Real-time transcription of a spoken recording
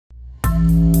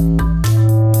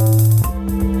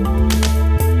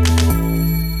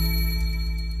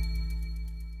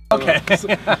Okay.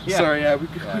 Sorry,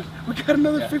 we got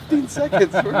another 15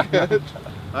 seconds. We're good.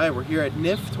 Alright, we're here at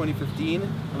NIFF 2015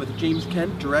 with James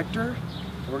Kent, director.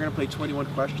 And we're going to play 21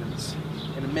 questions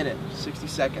in a minute, 60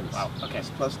 seconds. Wow, okay.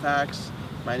 Plus tax,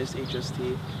 minus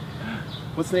HST.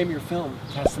 What's the name of your film?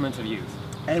 Testament of Youth.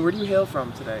 And where do you hail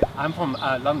from today? I'm from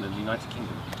London, United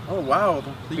Kingdom. Oh wow,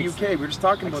 the UK. We were just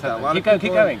talking about that. A lot of people.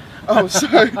 Keep going. Oh,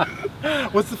 sorry.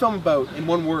 What's the film about in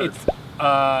one word? It's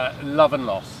love and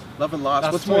loss. Love and loss.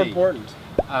 That's What's three. more important?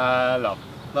 Love.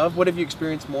 Love? What have you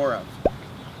experienced more of?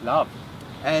 Love.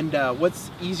 And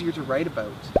what's easier to write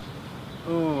about?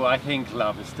 Oh, I think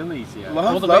love is still easier. Love,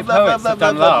 all the love, great poets love, have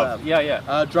done love. love.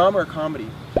 Yeah. Drama or comedy?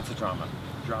 It's a drama.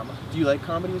 Drama. Do you like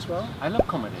comedy as well? I love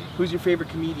comedy. Who's your favorite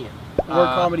comedian or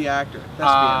comedy actor?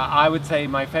 I would say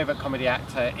my favorite comedy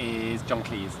actor is John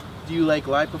Cleese. Do you like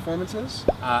live performances?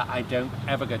 I don't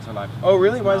ever go to a live performance. Oh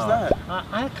really? Why is that?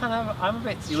 I'm a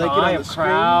bit you shy like it on of the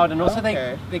crowd, screen? and also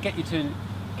okay. they get you to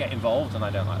get involved, and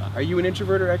I don't like that. Are you an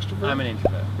introvert or extrovert? I'm an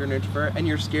introvert. You're an introvert, and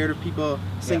you're scared of people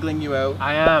singling you out.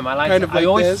 I am. I like. Kind of like I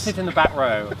always this. sit in the back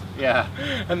row. Yeah.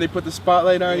 And they put the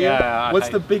spotlight on you. Yeah. What's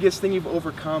the biggest thing you've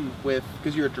overcome with,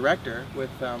 because you're a director, with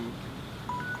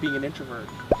being an introvert?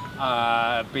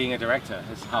 Being a director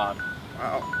is hard.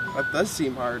 Wow, that does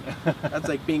seem hard. That's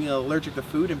like being allergic to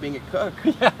food and being a cook.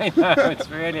 Yeah, I know, it's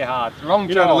really hard. Wrong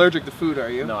job. You're not allergic to food, are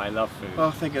you? No, I love food. Oh,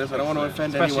 thank goodness. I don't want to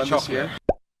offend Especially anyone chocolate. this year.